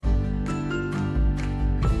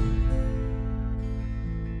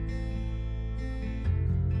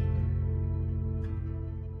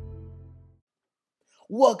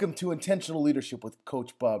Welcome to Intentional Leadership with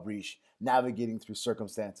Coach Bob Reich, navigating through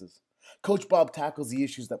circumstances. Coach Bob tackles the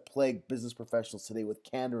issues that plague business professionals today with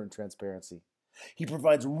candor and transparency. He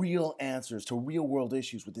provides real answers to real-world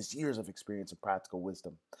issues with his years of experience and practical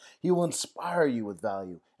wisdom. He will inspire you with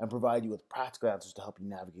value and provide you with practical answers to help you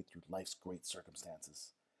navigate through life's great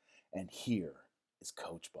circumstances. And here is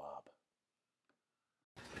Coach Bob.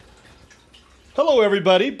 Hello,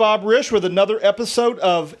 everybody. Bob Reich with another episode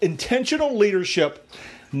of Intentional Leadership,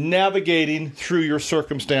 Navigating Through Your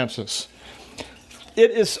Circumstances.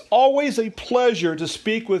 It is always a pleasure to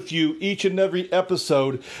speak with you each and every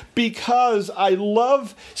episode because I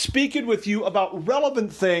love speaking with you about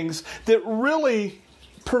relevant things that really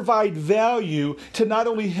provide value to not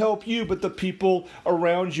only help you, but the people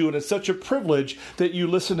around you. And it's such a privilege that you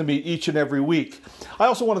listen to me each and every week. I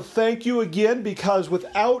also want to thank you again because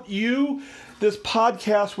without you, this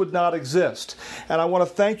podcast would not exist. And I want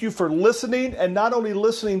to thank you for listening, and not only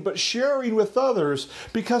listening, but sharing with others,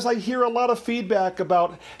 because I hear a lot of feedback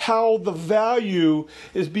about how the value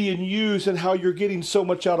is being used and how you're getting so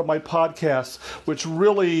much out of my podcasts, which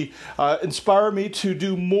really inspire me to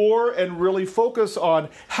do more and really focus on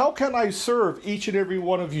how can I serve each and every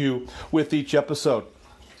one of you with each episode.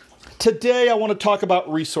 Today, I want to talk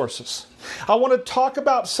about resources. I want to talk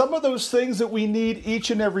about some of those things that we need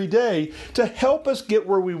each and every day to help us get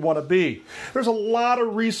where we want to be. There's a lot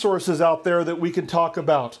of resources out there that we can talk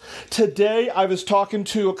about. Today, I was talking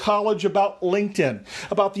to a college about LinkedIn,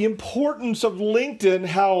 about the importance of LinkedIn,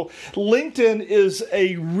 how LinkedIn is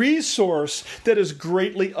a resource that is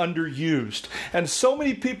greatly underused. And so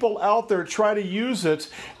many people out there try to use it,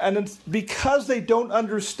 and it's because they don't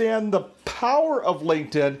understand the power of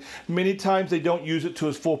LinkedIn, many times they don't use it to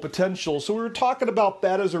its full potential. So we were talking about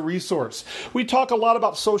that as a resource. We talk a lot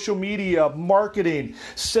about social media, marketing,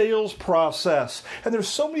 sales process, and there's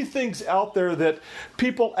so many things out there that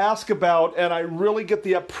people ask about, and I really get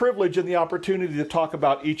the privilege and the opportunity to talk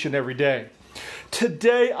about each and every day.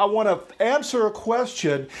 Today, I want to answer a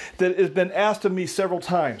question that has been asked of me several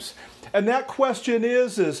times. And that question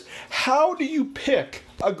is how do you pick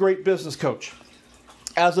a great business coach?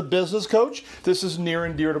 As a business coach, this is near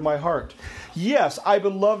and dear to my heart. Yes, I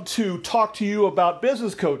would love to talk to you about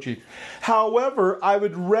business coaching. However, I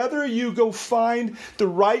would rather you go find the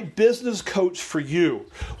right business coach for you.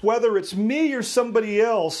 Whether it's me or somebody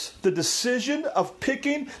else, the decision of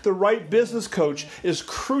picking the right business coach is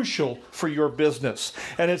crucial for your business.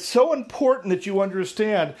 And it's so important that you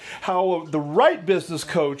understand how the right business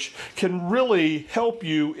coach can really help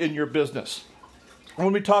you in your business.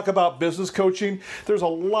 When we talk about business coaching, there's a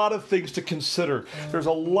lot of things to consider. There's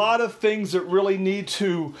a lot of things that really need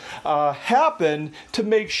to happen to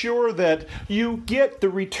make sure that you get the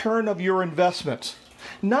return of your investment.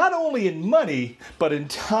 Not only in money, but in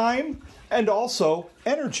time and also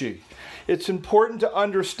energy. It's important to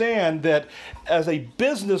understand that as a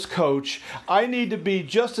business coach, I need to be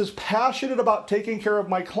just as passionate about taking care of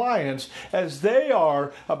my clients as they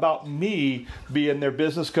are about me being their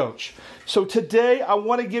business coach. So today, I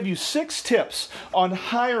want to give you 6 tips on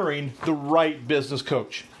hiring the right business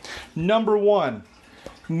coach. Number 1,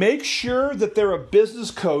 make sure that they're a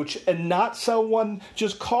business coach and not someone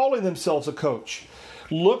just calling themselves a coach.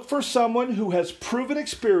 Look for someone who has proven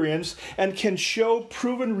experience and can show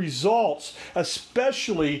proven results,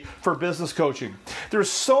 especially for business coaching. There's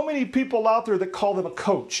so many people out there that call them a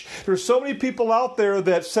coach. There's so many people out there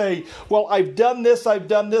that say, well, I've done this,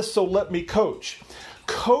 so let me coach.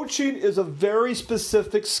 Coaching is a very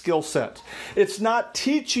specific skill set. It's not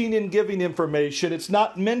teaching and giving information. It's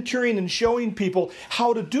not mentoring and showing people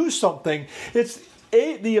how to do something. It's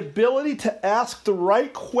the ability to ask the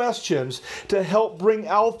right questions to help bring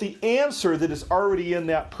out the answer that is already in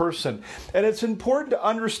that person. And it's important to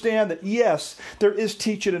understand that, yes, there is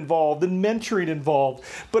teaching involved and mentoring involved,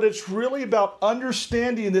 but it's really about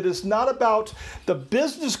understanding that it's not about the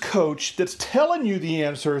business coach that's telling you the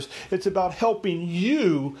answers. It's about helping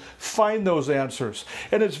you find those answers.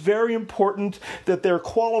 And it's very important that they're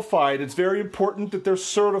qualified. It's very important that they're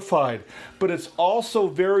certified. But it's also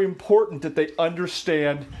very important that they understand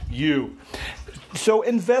you. So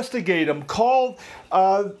investigate them, call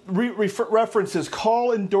references,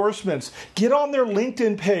 call endorsements, get on their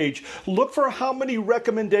LinkedIn page, look for how many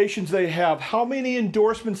recommendations they have, how many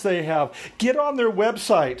endorsements they have, get on their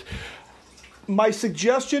website. My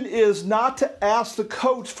suggestion is not to ask the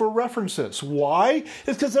coach for references. Why?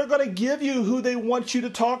 It's because they're going to give you who they want you to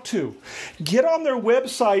talk to. Get on their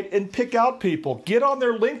website and pick out people. Get on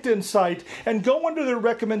their LinkedIn site and go under their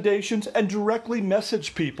recommendations and directly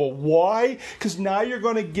message people. Why? Because now you're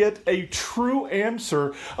going to get a true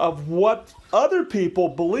answer of what other people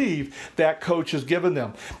believe that coach has given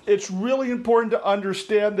them. It's really important to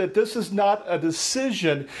understand that this is not a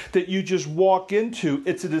decision that you just walk into.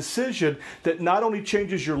 It's a decision that not only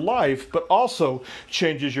changes your life, but also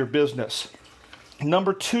changes your business.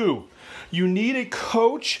 Number 2, you need a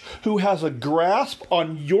coach who has a grasp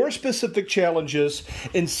on your specific challenges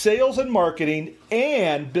in sales and marketing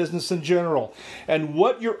and business in general, and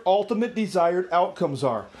what your ultimate desired outcomes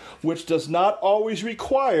are, which does not always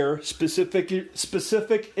require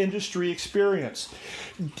specific industry experience.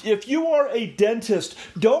 If you are a dentist,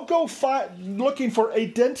 don't go looking for a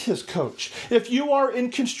dentist coach. If you are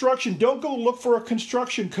in construction, don't go look for a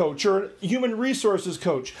construction coach or a human resources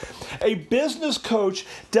coach. A business coach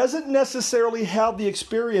doesn't necessarily have the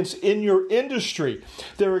experience in your industry.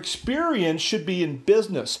 Their experience should be in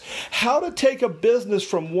business. How to take a business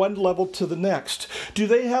from one level to the next. Do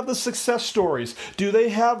they have the success stories? Do they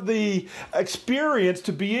have the experience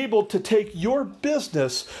to be able to take your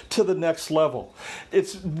business to the next level?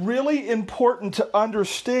 It's really important to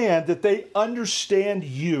understand that they understand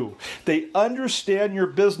you. They understand your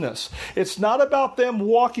business. It's not about them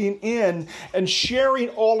walking in and sharing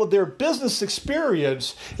all of their business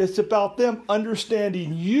experience. It's about them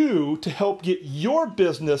understanding you to help get your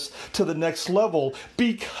business to the next level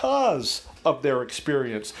because of their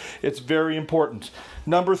experience. It's very important.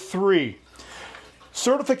 Number 3,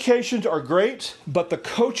 certifications are great, but the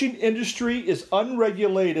coaching industry is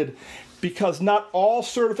unregulated because not all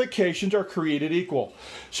certifications are created equal.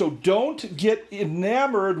 So don't get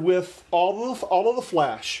enamored with all of the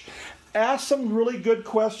flash. Ask some really good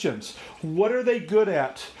questions. What are they good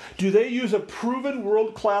at? Do they use a proven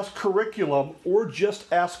world-class curriculum or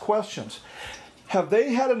just ask questions? Have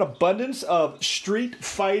they had an abundance of street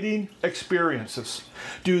fighting experiences?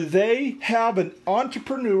 Do they have an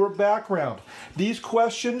entrepreneur background? These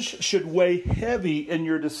questions should weigh heavy in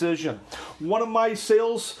your decision. One of my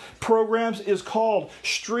sales programs is called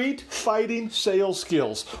Street Fighting Sales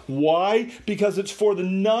Skills. Why? Because it's for the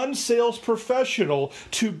non-sales professional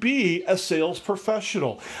to be a sales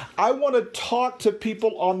professional. I want to talk to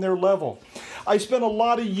people on their level. I spent a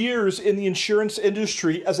lot of years in the insurance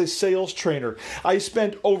industry as a sales trainer. I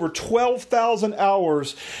spent over 12,000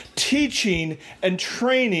 hours teaching and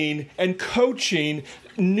training and coaching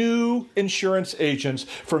new insurance agents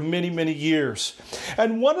for many, many years.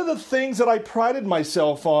 And one of the things that I prided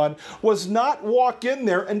myself on was not walk in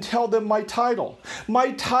there and tell them my title.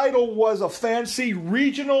 My title was a fancy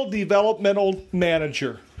regional developmental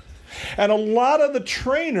manager. And a lot of the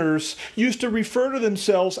trainers used to refer to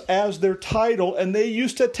themselves as their title, and they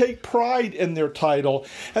used to take pride in their title,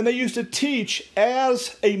 and they used to teach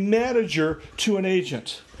as a manager to an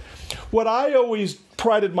agent. What I always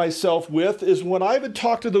prided myself with is when I would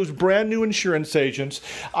talk to those brand new insurance agents,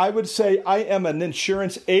 I would say I am an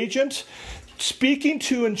insurance agent speaking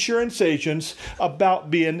to insurance agents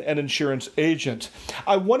about being an insurance agent.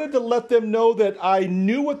 I wanted to let them know that I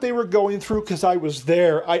knew what they were going through because I was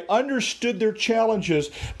there. I understood their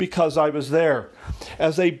challenges because I was there.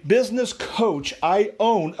 As a business coach, I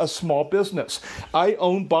own a small business. I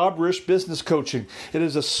own Bob Risch Business Coaching. It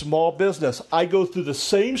is a small business. I go through the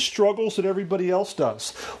same struggles that everybody else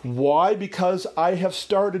does. Why? Because I have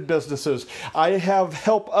started businesses. I have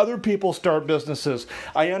helped other people start businesses.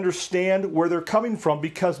 I understand where they're coming from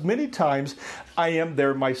because many times I am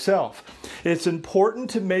there myself. It's important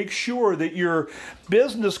to make sure that your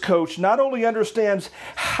business coach not only understands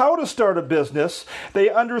how to start a business, they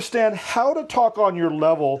understand how to talk on your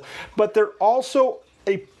level, but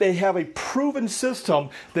they have a proven system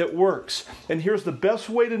that works. And here's the best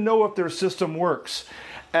way to know if their system works.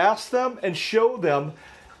 Ask them to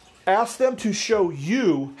show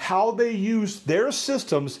you how they use their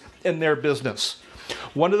systems in their business.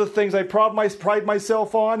 One of the things I pride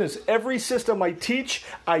myself on is every system I teach,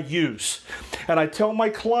 I use. And I tell my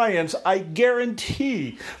clients, I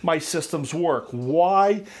guarantee my systems work.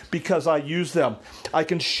 Why? Because I use them. I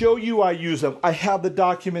can show you I use them. I have the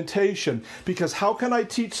documentation. Because how can I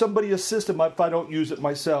teach somebody a system if I don't use it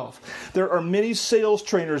myself? There are many sales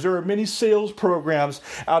trainers, there are many sales programs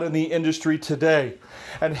out in the industry today.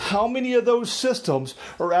 And how many of those systems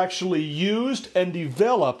are actually used and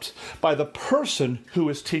developed by the person who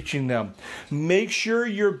is teaching them? Make sure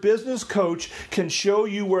your business coach can show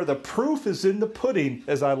you where the proof is in the pudding,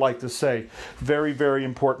 as I like to say. Very, very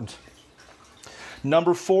important.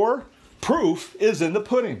 Number 4, proof is in the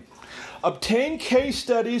pudding. Obtain case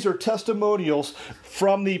studies or testimonials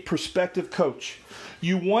from the prospective coach.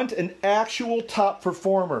 You want an actual top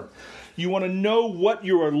performer. You want to know what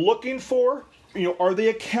you are looking for. Are they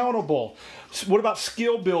accountable? What about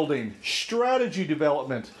skill building, strategy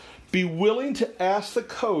development, Be willing to ask the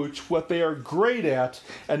coach what they are great at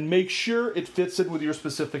and make sure it fits in with your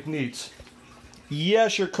specific needs.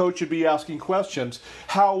 Yes, your coach should be asking questions.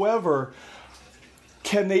 However,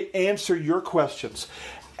 can they answer your questions?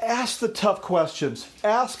 Ask the tough questions.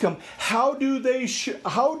 Ask them, how do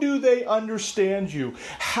they understand you?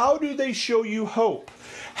 How do they show you hope?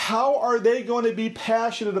 How are they going to be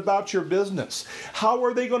passionate about your business? How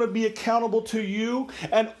are they going to be accountable to you?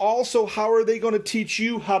 And also, how are they going to teach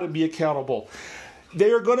you how to be accountable? They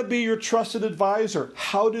are going to be your trusted advisor.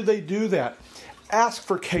 How do they do that? Ask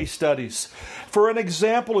for case studies. For an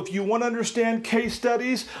example, if you want to understand case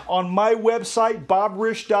studies, on my website,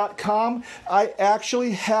 bobrish.com, I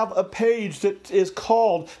actually have a page that is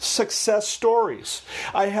called Success Stories.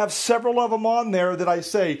 I have several of them on there that I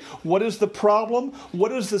say, what is the problem?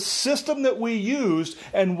 What is the system that we used?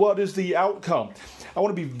 And what is the outcome? I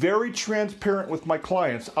want to be very transparent with my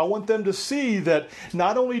clients. I want them to see that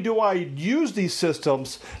not only do I use these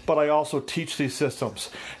systems, but I also teach these systems.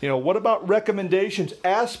 What about recommendations?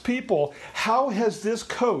 Ask people, how has this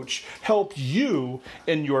coach helped you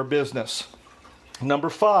in your business? Number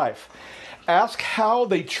 5, ask how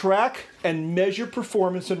they track and measure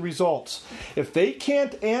performance and results. If they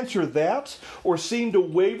can't answer that or seem to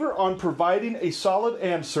waver on providing a solid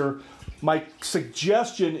answer, my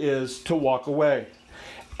suggestion is to walk away.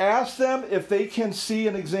 Ask them if they can see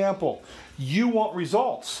an example. You want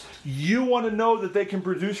results. You want to know that they can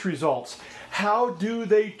produce results. How do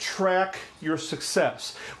they track your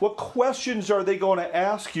success? What questions are they going to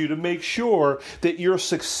ask you to make sure that your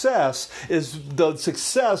success is the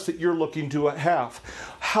success that you're looking to have?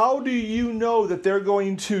 How do you know that they're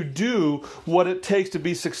going to do what it takes to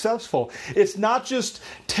be successful? It's not just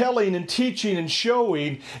telling and teaching and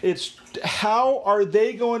showing. It's how are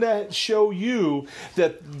they going to show you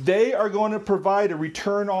that they are going to provide a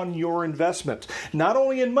return on your investment? Not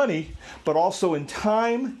only in money, but also in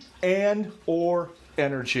time and or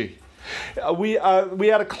energy. We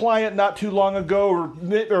had a client not too long ago,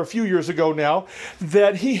 or a few years ago now,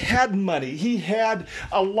 that he had money. He had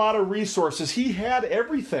a lot of resources. He had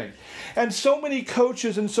everything. And so many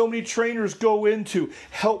coaches and so many trainers go in to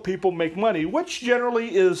help people make money, which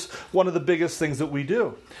generally is one of the biggest things that we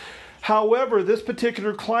do. However, this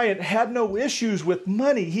particular client had no issues with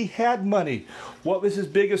money. He had money. What was his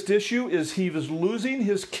biggest issue is he was losing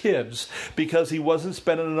his kids because he wasn't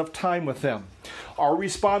spending enough time with them. Our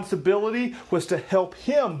responsibility was to help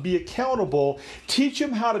him be accountable, teach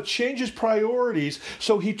him how to change his priorities,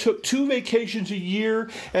 so he took 2 vacations a year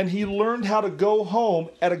and he learned how to go home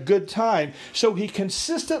at a good time, so he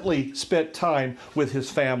consistently spent time with his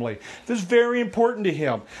family. This is very important to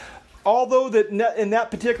him. Although in that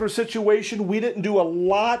particular situation, we didn't do a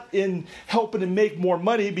lot in helping him make more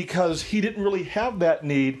money because he didn't really have that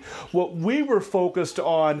need. What we were focused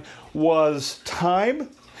on was time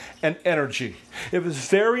and energy. It was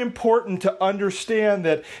very important to understand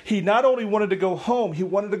that he not only wanted to go home, he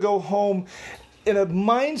wanted to go home in a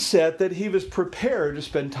mindset that he was prepared to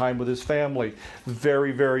spend time with his family.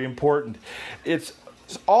 Very, very important. It's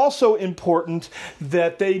also important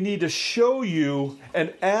that they need to show you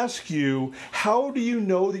and ask you, how do you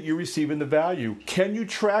know that you're receiving the value? Can you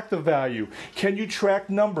track the value? Can you track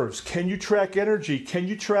numbers? Can you track energy? Can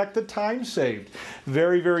you track the time saved?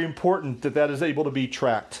 Very, very important that is able to be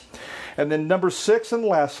tracked. And then number 6, and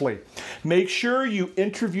lastly, make sure you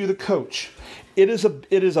interview the coach. It is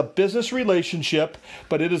a business relationship,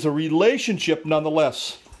 but it is a relationship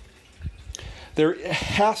nonetheless. There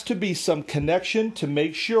has to be some connection to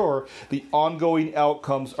make sure the ongoing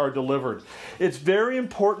outcomes are delivered. It's very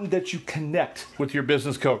important that you connect with your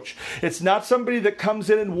business coach. It's not somebody that comes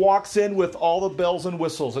in and walks in with all the bells and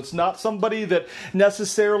whistles. It's not somebody that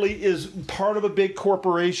necessarily is part of a big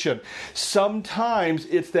corporation. Sometimes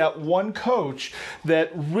it's that one coach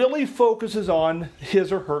that really focuses on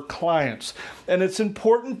his or her clients. And it's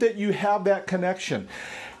important that you have that connection.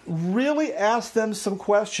 Really ask them some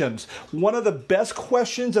questions. One of the best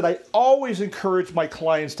questions that I always encourage my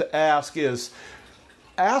clients to ask this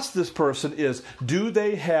person is, do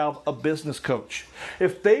they have a business coach?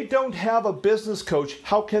 If they don't have a business coach,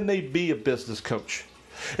 how can they be a business coach?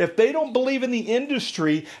 If they don't believe in the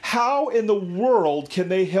industry, how in the world can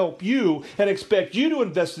they help you and expect you to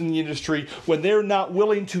invest in the industry when they're not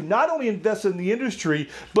willing to not only invest in the industry,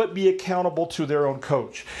 but be accountable to their own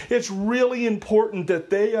coach? It's really important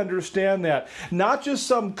that they understand that. Not just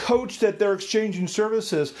some coach that they're exchanging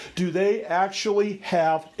services. Do they actually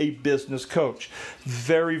have a business coach?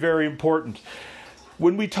 Very, very important.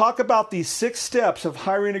 When we talk about these 6 steps of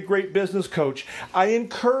hiring a great business coach, I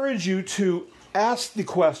encourage you to ask the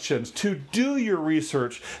questions, to do your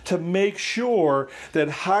research, to make sure that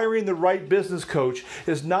hiring the right business coach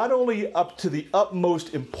is not only up to the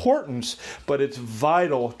utmost importance, but it's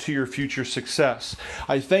vital to your future success.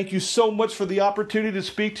 I thank you so much for the opportunity to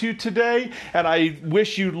speak to you today, and I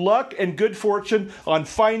wish you luck and good fortune on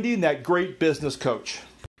finding that great business coach.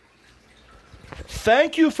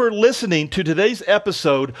 Thank you for listening to today's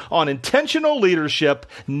episode on intentional leadership,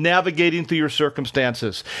 navigating through your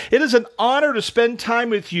circumstances. It is an honor to spend time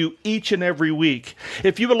with you each and every week.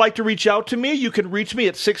 If you would like to reach out to me, you can reach me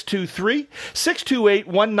at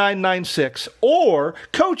 623-628-1996 or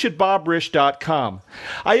coach@bobrish.com.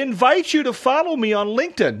 I invite you to follow me on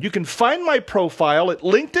LinkedIn. You can find my profile at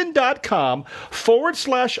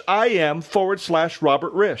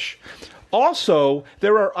linkedin.com/IM/Robert Risch. Also,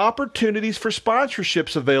 there are opportunities for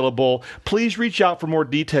sponsorships available. Please reach out for more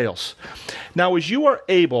details. Now, as you are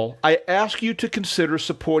able, I ask you to consider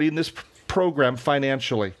supporting this program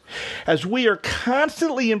financially. As we are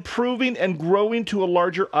constantly improving and growing to a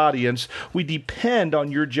larger audience, we depend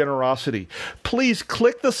on your generosity. Please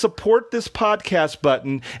click the Support This Podcast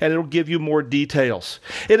button and it'll give you more details.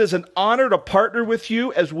 It is an honor to partner with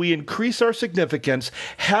you as we increase our significance.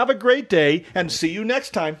 Have a great day and see you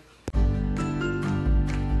next time.